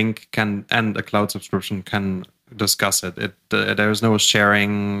 anyone with a link can and a cloud subscription can discuss it. There's no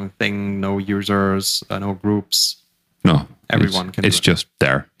sharing thing, no users, no groups. No, Everyone it's, can do It's it. just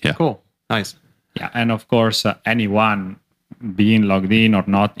there. Yeah. Cool, nice. Yeah, and of course, anyone being logged in or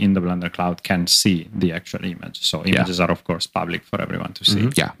not in the Blender Cloud can see the actual image. So images are, of course, public for everyone to see.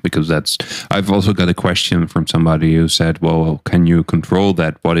 Yeah, because that's. I've also got a question from somebody who said, "Well, can you control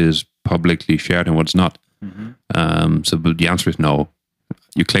that? What is publicly shared and what's not?" So the answer is no.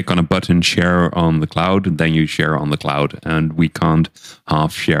 You click on a button, share on the cloud, and then you share on the cloud, and we can't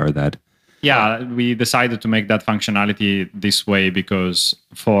half share that. Yeah, we decided to make that functionality this way because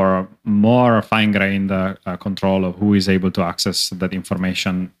for more fine-grained control of who is able to access that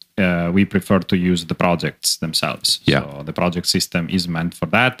information, we prefer to use the projects themselves. Yeah. So the project system is meant for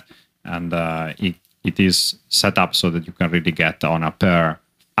that, and it is set up so that you can really get on a per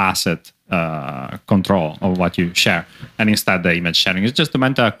asset control of what you share. And instead, the image sharing is just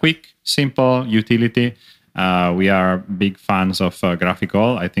meant a quick, simple utility. We are big fans of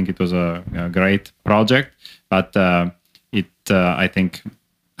Graphical. I think it was a great project, but I think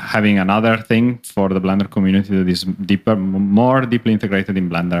having another thing for the Blender community that is more deeply integrated in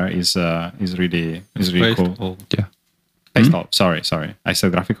Blender is really cool. Yeah. Pastol. Sorry. I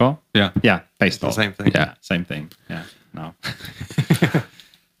said Graphical. Yeah. Yeah, Pastol. It's the same thing. Yeah, same thing. Yeah. No.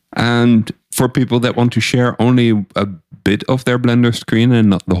 And for people that want to share only a bit of their Blender screen and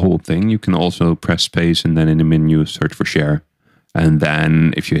not the whole thing, you can also press space and then in the menu search for share. And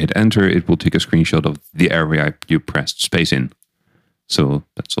then if you hit enter, it will take a screenshot of the area you pressed space in. So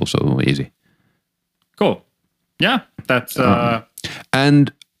that's also easy. Cool. Yeah, that's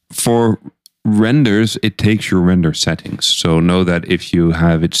And for renders, it takes your render settings. So know that if you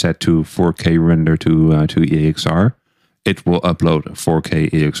have it set to 4K render to EXR, it will upload a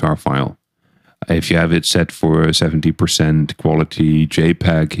 4K EXR file. If you have it set for 70% quality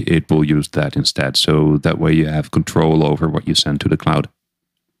JPEG, it will use that instead. So that way you have control over what you send to the cloud.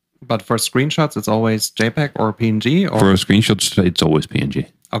 But for screenshots, it's always JPEG or PNG? Or? For screenshots, it's always PNG.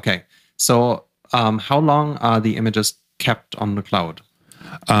 Okay. So how long are the images kept on the cloud?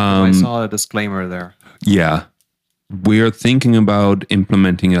 I saw a disclaimer there. Yeah. We're thinking about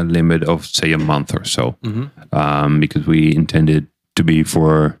implementing a limit of, say, a month or so. Because we intended to be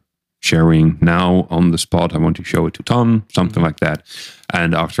for sharing now on the spot. I want to show it to Tom, something like that.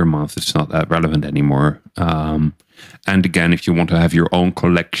 And after a month, it's not that relevant anymore. And again, if you want to have your own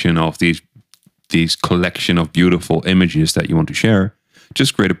collection of these collection of beautiful images that you want to share,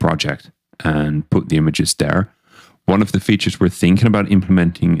 just create a project and put the images there. One of the features we're thinking about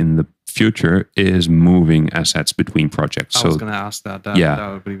implementing in the future is moving assets between projects. I was going to ask that.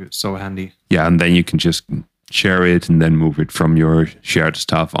 That would be so handy. Yeah, and then you can just share it and then move it from your shared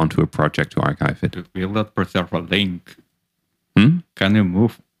stuff onto a project to archive it. Will that preserve a link? Can you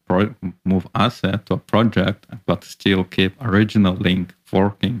move asset to a project but still keep original link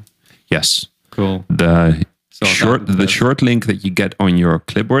working? Yes. Cool. The So short link that you get on your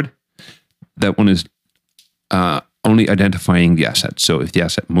clipboard, that one is only identifying the asset. So if the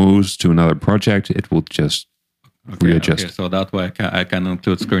asset moves to another project, it will just readjust. Okay, so that way I can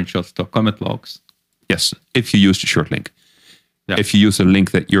include screenshots to commit logs. Yes, if you use the short link. Yeah. If you use a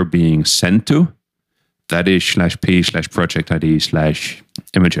link that you're being sent to, that is /p/project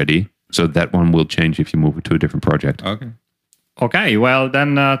ID/image ID. So that one will change if you move it to a different project. Okay. Okay, well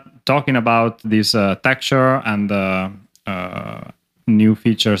then, talking about this texture and the new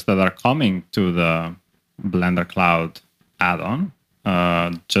features that are coming to the Blender Cloud add-on,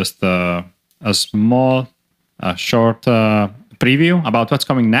 just a small, short preview about what's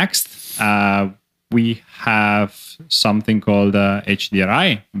coming next. We have something called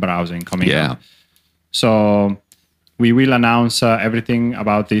HDRI browsing coming up. So we will announce everything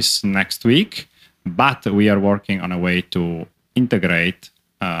about this next week, but we are working on a way to integrate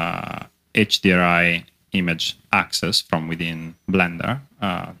HDRI image access from within Blender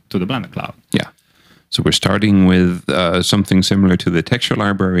to the Blender Cloud. Yeah. So we're starting with something similar to the texture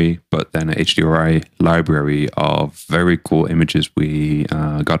library, but then a HDRI library of very cool images we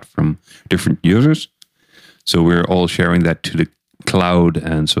got from different users. So we're all sharing that to the cloud,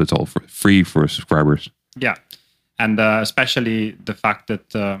 and so it's all free for subscribers. Yeah. And especially the fact that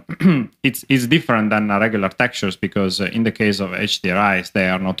it's different than regular textures, because in the case of HDRIs, they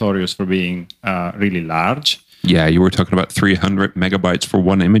are notorious for being really large. Yeah, you were talking about 300 megabytes for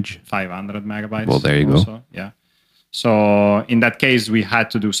one image. 500 megabytes. Well, there you also. go. Yeah. So in that case, we had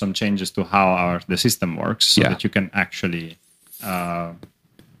to do some changes to how the system works so that you can actually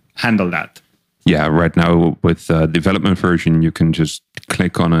handle that. Yeah, right now with development version, you can just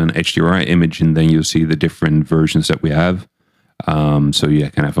click on an HDRI image and then you'll see the different versions that we have. So you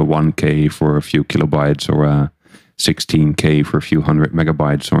can have a 1K for a few kilobytes or a 16K for a few hundred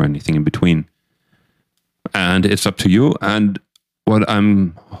megabytes or anything in between. And it's up to you. And what I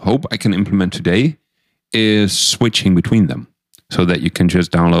hope I can implement today is switching between them so that you can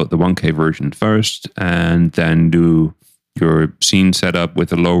just download the 1K version first and then do your scene setup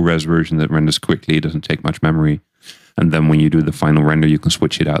with a low-res version that renders quickly, doesn't take much memory. And then when you do the final render, you can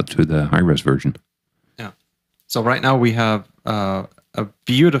switch it out to the high-res version. Yeah. So right now we have a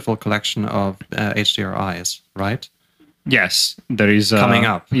beautiful collection of HDRIs, right? Yes, there is coming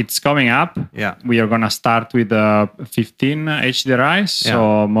up. It's coming up. Yeah. We are going to start with 15 HDRIs.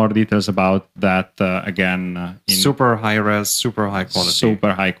 So more details about that again. In super high res, super high quality.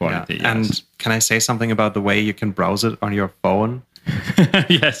 Super high quality. Yeah. Yes. And can I say something about the way you can browse it on your phone?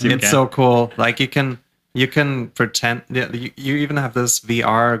 Yes, It's so cool. Like you can pretend. You even have this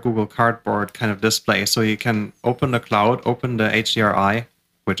VR Google Cardboard kind of display, so you can open the cloud, open the HDRI,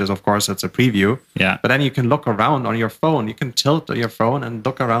 which is, of course, it's a preview. Yeah. But then you can look around on your phone. You can tilt your phone and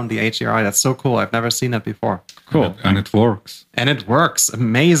look around the HDRI. That's so cool. I've never seen that before. Cool. And it works. And it works.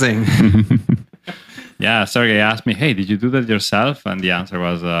 Amazing. Yeah, Sergey asked me, hey, did you do that yourself? And the answer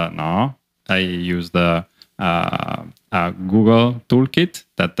was no. I used the Google toolkit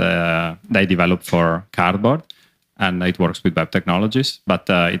that they developed for Cardboard. And it works with web technologies, but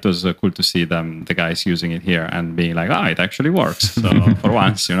it was cool to see the guys using it here and being like, it actually works. So for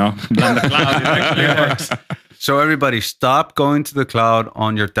once, Blender Cloud, it actually works. So everybody, stop going to the cloud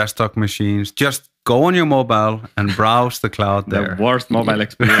on your desktop machines. Just go on your mobile and browse the cloud there. The worst mobile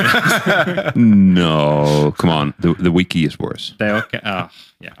experience. No, come on. The wiki is worse. Okay.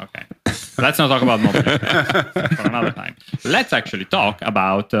 Okay. Let's not talk about mobile experience for another time. Let's actually talk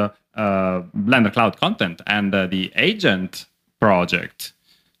about Blender Cloud content and the agent project.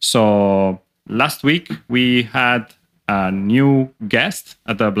 So last week we had a new guest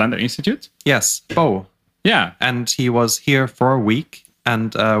at the Blender Institute. Yes, Bo. Yeah. And he was here for a week,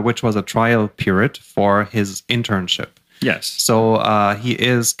 and which was a trial period for his internship. Yes. So he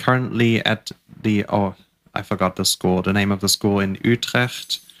is currently at I forgot the name of the school in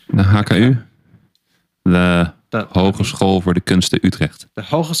Utrecht. De HKU? De De Hogeschool voor de Kunsten Utrecht. The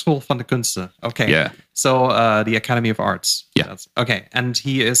Hogeschool van de Kunsten. Okay. Yeah. So the Academy of Arts. Yeah. Okay. And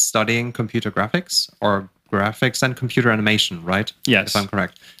he is studying computer graphics or graphics and computer animation, right? Yes. If I'm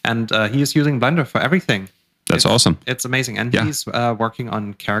correct. And he is using Blender for everything. That's awesome. It's amazing. And Yeah. he's working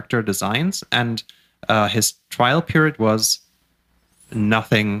on character designs. And his trial period was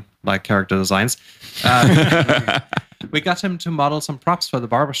nothing like character designs. We got him to model some props for the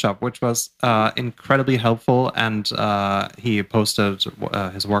barbershop, which was incredibly helpful. And he posted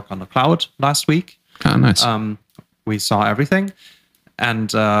his work on the cloud last week. Ah, nice. We saw everything.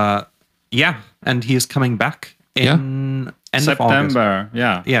 And and he is coming back in end of August. September.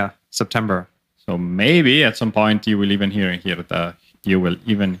 Yeah. Yeah, September. So maybe at some point you will even hear him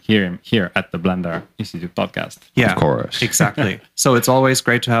here at the Blender Institute podcast. Yeah, Of course. Exactly. So it's always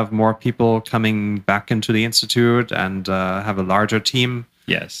great to have more people coming back into the Institute and have a larger team.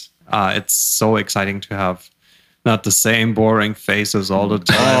 Yes. It's so exciting to have Not the same boring faces all the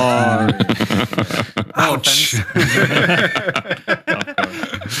time. Ouch.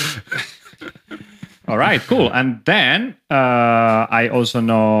 All right, cool. And then I also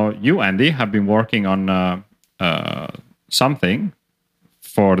know you, Andy, have been working on something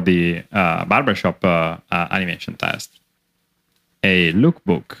for the barbershop animation test. A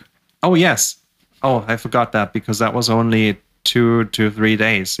lookbook. Oh, yes. Oh, I forgot that because that was only 2 to 3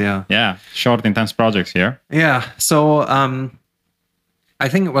 days. Yeah. Yeah, short, intense projects here. Yeah. So I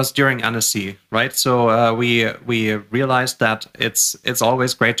think it was during Annecy, right? So we realized that it's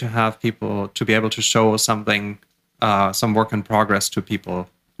always great to have people to be able to show something, some work in progress to people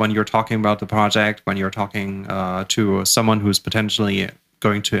when you're talking about the project, when you're talking to someone who's potentially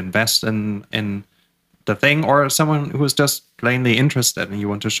going to invest in the thing, or someone who's just plainly interested and you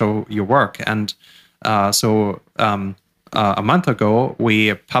want to show your work. And so a month ago,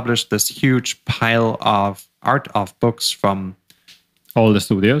 we published this huge pile of art of books from all the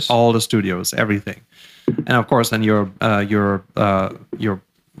studios, everything. And of course, then you're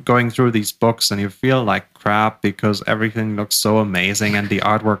going through these books and you feel like crap because everything looks so amazing and the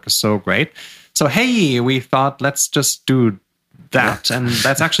artwork is so great. So hey, we thought let's just do that, and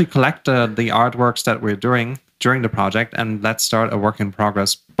let's actually collect the artworks that we're doing during the project, and let's start a work in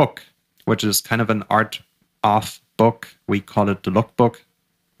progress book, which is kind of an art off book. We call it the Lookbook,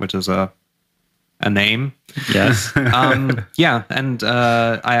 which is a name. Yes. Yeah, and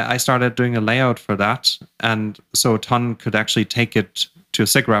I started doing a layout for that, and so Ton could actually take it to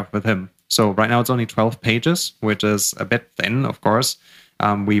SIGGRAPH with him. So right now it's only 12 pages, which is a bit thin, of course.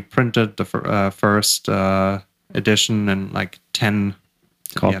 We printed the first edition in like 10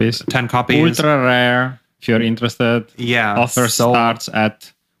 copies. 10 copies. Ultra rare. If you're interested, Yeah. offer starts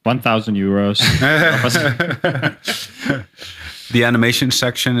at 1,000 euros. The animation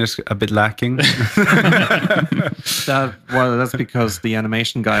section is a bit lacking. Well, that's because the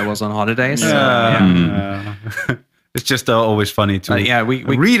animation guy was on holidays. It's just always funny to we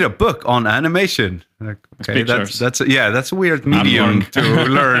read a book on animation. Like, okay, pictures. that's a weird medium to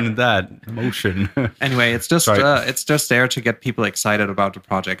learn that motion. Anyway, it's just there to get people excited about the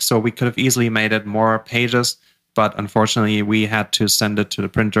project. So we could have easily made it more pages, but unfortunately, we had to send it to the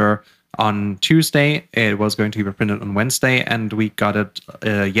printer on Tuesday. It was going to be printed on Wednesday, and we got it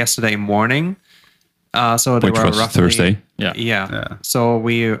yesterday morning. So they Which were was roughly, Thursday. Yeah. So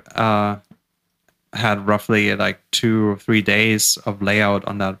we had roughly like 2 or 3 days of layout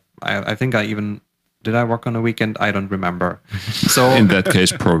on that. I think did I work on a weekend? I don't remember. So In that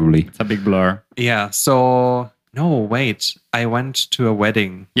case, probably. It's a big blur. yeah. So no, wait. I went to a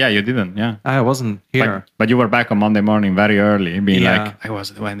wedding. Yeah, you didn't. Yeah. I wasn't here. But you were back on Monday morning very early, being Yeah. like, I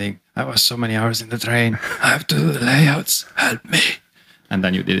was at the wedding. I was so many hours in the train. I have to do the layouts. Help me. And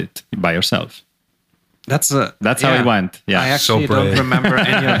then you did it by yourself. That's how it went. Yeah. I actually So don't brave. remember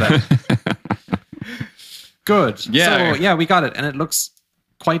any of that. Good. Yeah. So yeah, we got it, and it looks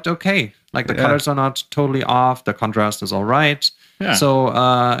quite okay. Like the colors are not totally off. The contrast is all right. Yeah. So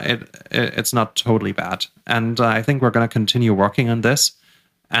it's not totally bad. And I think we're going to continue working on this,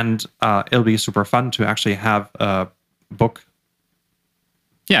 and it'll be super fun to actually have a book.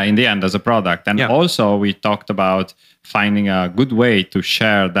 Yeah, in the end, as a product. And Yeah. also, we talked about finding a good way to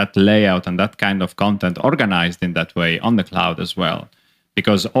share that layout and that kind of content organized in that way on the cloud as well.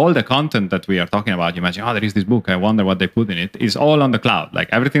 Because all the content that we are talking about, you imagine, there is this book, I wonder what they put in it, is all on the cloud. Like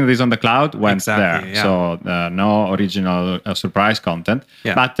everything that is on the cloud went Exactly, there. yeah. So no original surprise content.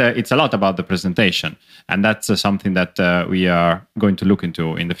 Yeah. But it's a lot about the presentation. And that's something that we are going to look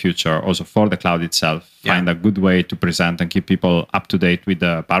into in the future, also for the cloud itself. Yeah. Find a good way to present and keep people up to date with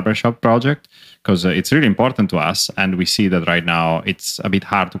the barbershop project, because it's really important to us. And we see that right now it's a bit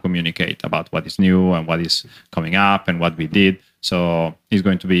hard to communicate about what is new and what is coming up and what we did. So it's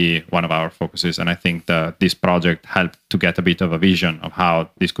going to be one of our focuses. And I think that this project helped to get a bit of a vision of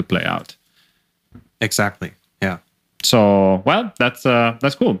how this could play out. Exactly. Yeah. So, well, that's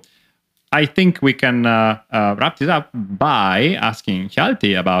cool. I think we can wrap this up by asking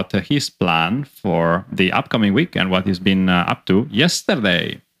Hjalti about his plan for the upcoming week and what he's been up to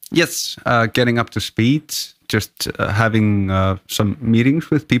yesterday. Yes, getting up to speed, just having some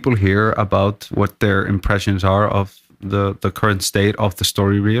meetings with people here about what their impressions are of the current state of the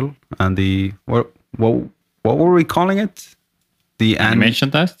story reel and the what were we calling it? The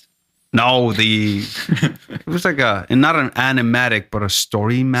Animation test? No, it was like not an animatic, but a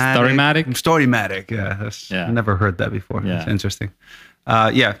storymatic. Storymatic, yeah. I never heard that before. Yeah. It's interesting.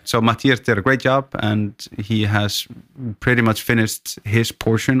 So Matthias did a great job, and he has pretty much finished his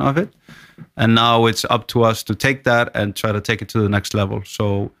portion of it. And now it's up to us to take that and try to take it to the next level.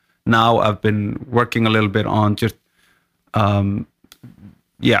 So now I've been working a little bit on just doing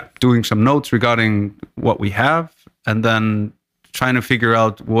some notes regarding what we have, and then trying to figure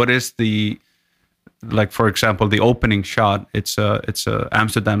out what is the, like, for example, the opening shot. It's a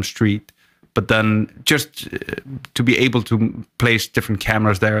Amsterdam street, but then just to be able to place different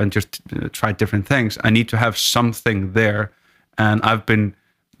cameras there and just try different things, I need to have something there. And I've been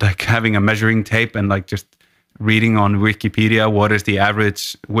like having a measuring tape and like just reading on Wikipedia what is the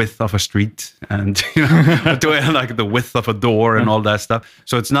average width of a street, and do I like the width of a door and all that stuff.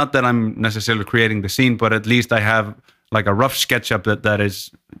 So it's not that I'm necessarily creating the scene, but at least I have like a rough SketchUp that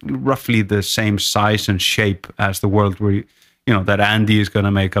is roughly the same size and shape as the world that Andy is going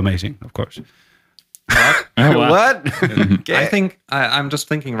to make amazing, of course. What? I think I'm just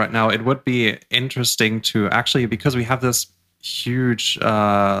thinking right now, it would be interesting to actually, because we have this huge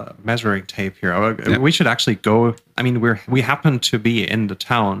measuring tape here, we should actually go. I mean, we happen to be in the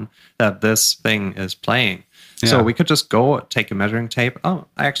town that this thing is playing. So we could just go take a measuring tape. Oh,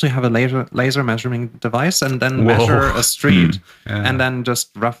 I actually have a laser measuring device, and then measure a street, and then just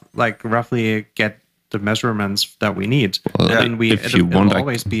roughly get the measurements that we need. Well, and it'll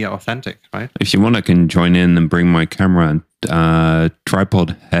always be authentic, right? If you want, I can join in and bring my camera and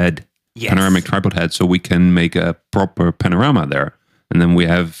tripod head, panoramic tripod head, so we can make a proper panorama there, and then we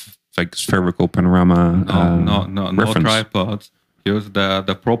have like spherical panorama. No tripods. Use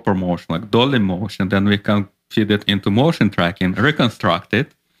the proper motion, like dolly motion. Then we can feed it into motion tracking, reconstruct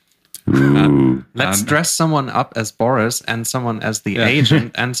it. Let's dress someone up as Boris and someone as the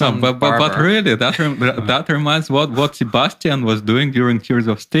agent and some but really, that reminds what Sebastian was doing during Tears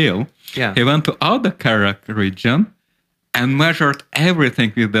of Steel. Yeah. He went to Aldecarrac region and measured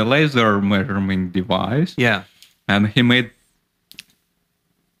everything with the laser measuring device. Yeah. And he made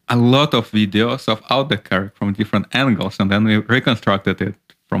a lot of videos of Aldecarrac from different angles, and then we reconstructed it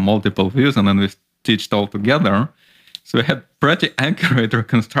from multiple views, and then we stitched all together. So we had pretty accurate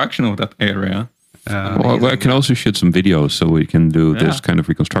reconstruction of that area. Well, I can also shoot some videos, so we can do this kind of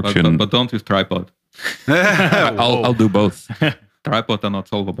reconstruction. But don't use tripod. I'll do both. Tripod are not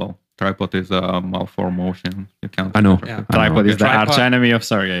solvable. Tripod is a malformation. You can't. I know. Yeah. Tripod is the arch enemy of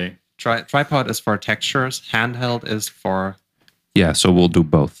Sergey. Tripod is for textures. Handheld is for. Yeah, so we'll do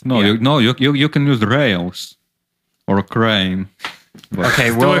both. You can use rails or a crane. Okay,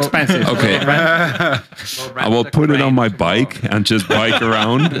 too expensive. Okay, I will put it on my bike and just bike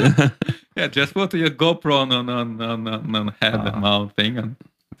around. Just put your GoPro on head mount thing. And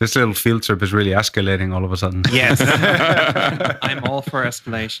this little field trip is really escalating all of a sudden. Yes, I'm all for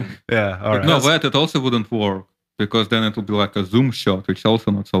escalation. Yeah, all right. No, but it also wouldn't work, because then it would be like a zoom shot, which is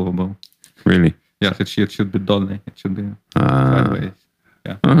also not solvable. Really? Yes, it should be dolly. It should be sideways.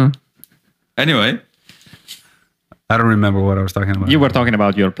 Yeah. Anyway, I don't remember what I was talking about. You were talking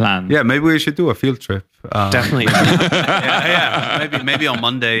about your plan. Yeah, maybe we should do a field trip. Definitely. Maybe on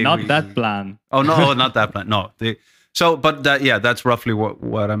Monday. Not that plan. Oh no, not that plan. No. That's roughly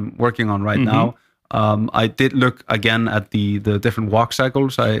what I'm working on right now. I did look again at the different walk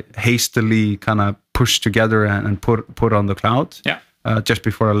cycles. I hastily kind of pushed together and put on the cloud. Yeah. Just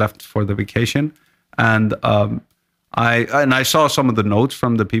before I left for the vacation, and I saw some of the notes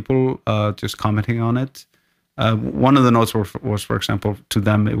from the people just commenting on it. One of the notes was, for example, to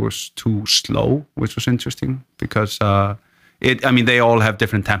them it was too slow, which was interesting because they all have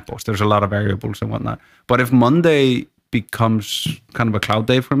different tempos. There's a lot of variables and whatnot. But if Monday becomes kind of a cloud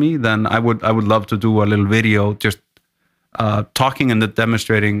day for me, then I would love to do a little video just talking and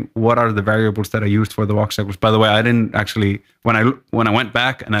demonstrating what are the variables that I used for the walk cycles. By the way, I didn't actually, when I went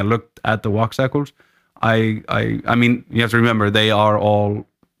back and I looked at the walk cycles, I mean, you have to remember they are all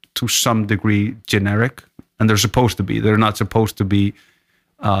to some degree generic, and they're supposed to be. They're not supposed to be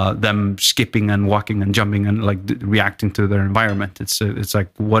them skipping and walking and jumping and like reacting to their environment. It's like,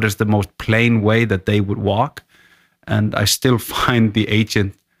 what is the most plain way that they would walk? And I still find the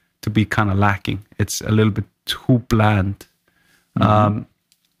agent to be kind of lacking. It's a little bit too bland.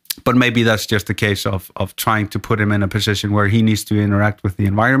 But maybe that's just a case of trying to put him in a position where he needs to interact with the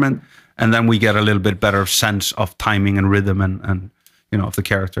environment, and then we get a little bit better sense of timing and rhythm and of the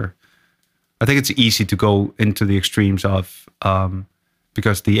character. I think it's easy to go into the extremes of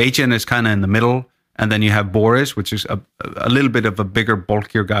because the agent is kind of in the middle, and then you have Boris, which is a little bit of a bigger,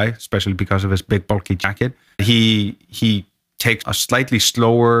 bulkier guy, especially because of his big, bulky jacket. He takes a slightly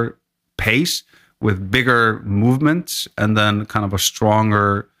slower pace with bigger movements, and then kind of a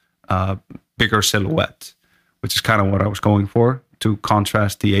stronger, bigger silhouette, which is kind of what I was going for, to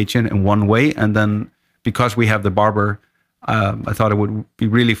contrast the agent in one way. And then because we have the barber, I thought it would be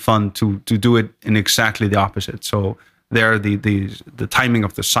really fun to do it in exactly the opposite. So there the timing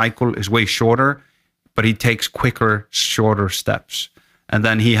of the cycle is way shorter, but he takes quicker, shorter steps. And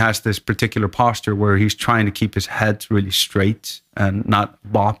then he has this particular posture where he's trying to keep his head really straight and not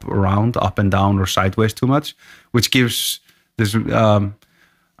bop around up and down or sideways too much, which gives this.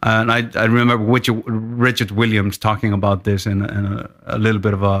 And I remember Richard Williams talking about this in a little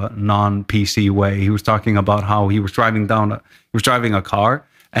bit of a non-PC way. He was talking about how he was driving a car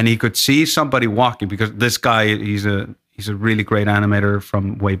and he could see somebody walking, because this guy, he's a really great animator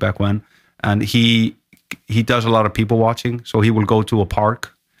from way back when, and he does a lot of people watching. So he will go to a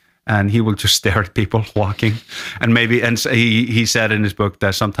park and he will just stare at people walking. And he said in his book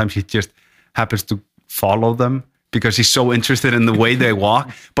that sometimes he just happens to follow them because he's so interested in the way they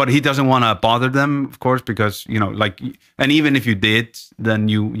walk, but he doesn't want to bother them, of course, because, and even if you did, then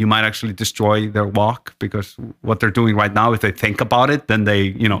you might actually destroy their walk, because what they're doing right now, if they think about it, then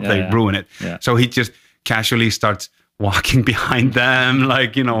they ruin it. Yeah. So he just casually starts walking behind them,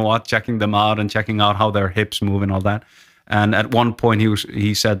 checking them out and checking out how their hips move and all that. And at one point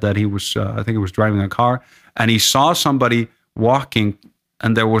he said that he was, I think he was driving a car, and he saw somebody walking,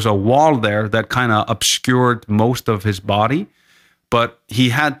 and there was a wall there that kind of obscured most of his body. But he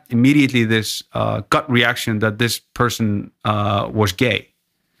had immediately this gut reaction that this person was gay,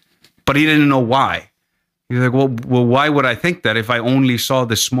 but he didn't know why. He's like, well, why would I think that if I only saw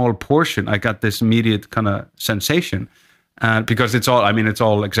this small portion? I got this immediate kind of sensation, because it's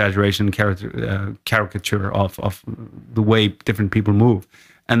all exaggeration, caricature of the way different people move.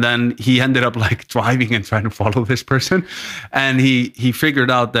 And then he ended up driving and trying to follow this person, and he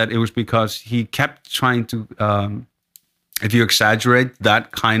figured out that it was because he kept trying to. If you exaggerate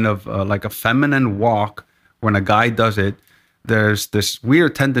that kind of like a feminine walk, when a guy does it, there's this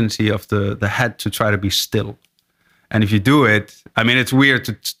weird tendency of the head to try to be still. And if you do it, it's weird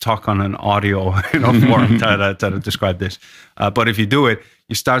to talk on an audio forum to describe this. But if you do it,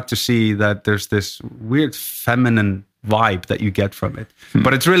 you start to see that there's this weird feminine vibe that you get from it.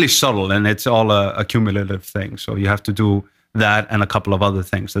 But it's really subtle, and it's all a cumulative thing. So you have to do that and a couple of other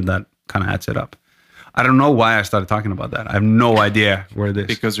things, and that kind of adds it up. I don't know why I started talking about that. I have no idea where this.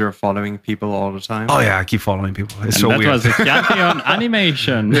 Because you're following people all the time. Oh yeah, I keep following people. It's so weird. That was Hjalti on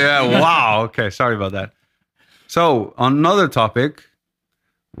animation. Yeah. Wow. Okay. Sorry about that. So on another topic,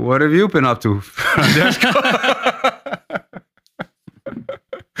 what have you been up to?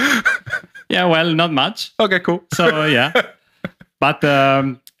 Yeah. Well, not much. Okay. Cool. So yeah, but.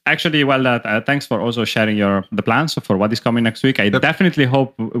 Actually, thanks for also sharing the plans for what is coming next week. I definitely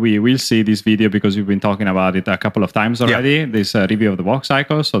hope we will see this video, because you've been talking about it a couple of times already. Yeah. This review of the walk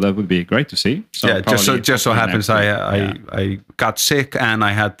cycle, so that would be great to see. So yeah, just so happens I got sick and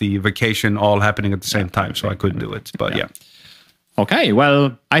I had the vacation all happening at the same time, so I couldn't do it. But yeah. Okay,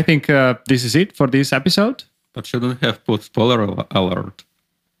 well, I think this is it for this episode. But shouldn't have put spoiler alert.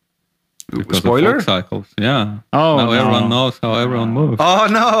 Because spoiler? Of cycles, yeah. Oh, now everyone knows how everyone moves. Oh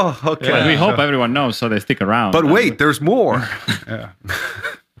no! Okay. Well, we hope everyone knows, so they stick around. But wait, there's more. Yeah.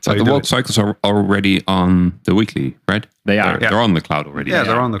 So the walk cycles are already on the weekly, right? They are. They're on the cloud already. Yeah,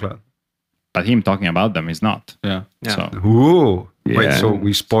 they're on the cloud. But him talking about them is not. Yeah. So. Ooh. Wait, Yeah. so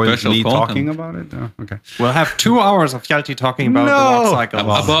we spoiled Special me content. talking about it? Oh, okay. We'll have 2 hours of Hjalti talking about the walk cycle.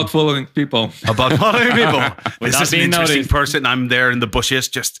 About following people. About following people. This is an being interesting noticed. person. I'm there in the bushes.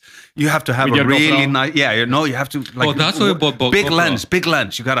 You have to have With a your really GoPro. nice. Yeah, you have to that's why you bought big GoPro. big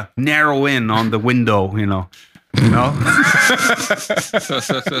lens. You gotta narrow in on the window. You know.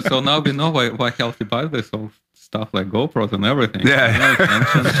 So now we know why Hjalti buys this whole stuff like GoPros and everything. Yeah.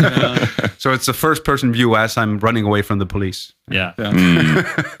 Yeah. So it's the first person view as I'm running away from the police. Yeah. Yeah.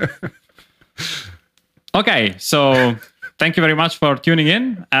 Okay, so thank you very much for tuning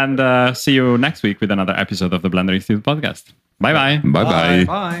in, and see you next week with another episode of the Blender Institute podcast. Bye-bye. Bye-bye.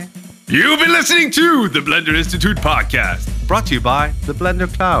 Bye. You've been listening to the Blender Institute podcast, brought to you by the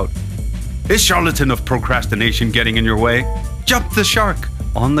Blender Cloud. Is charlatan of procrastination getting in your way? Jump the shark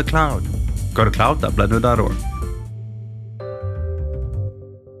on the cloud. Go to cloud.blender.org.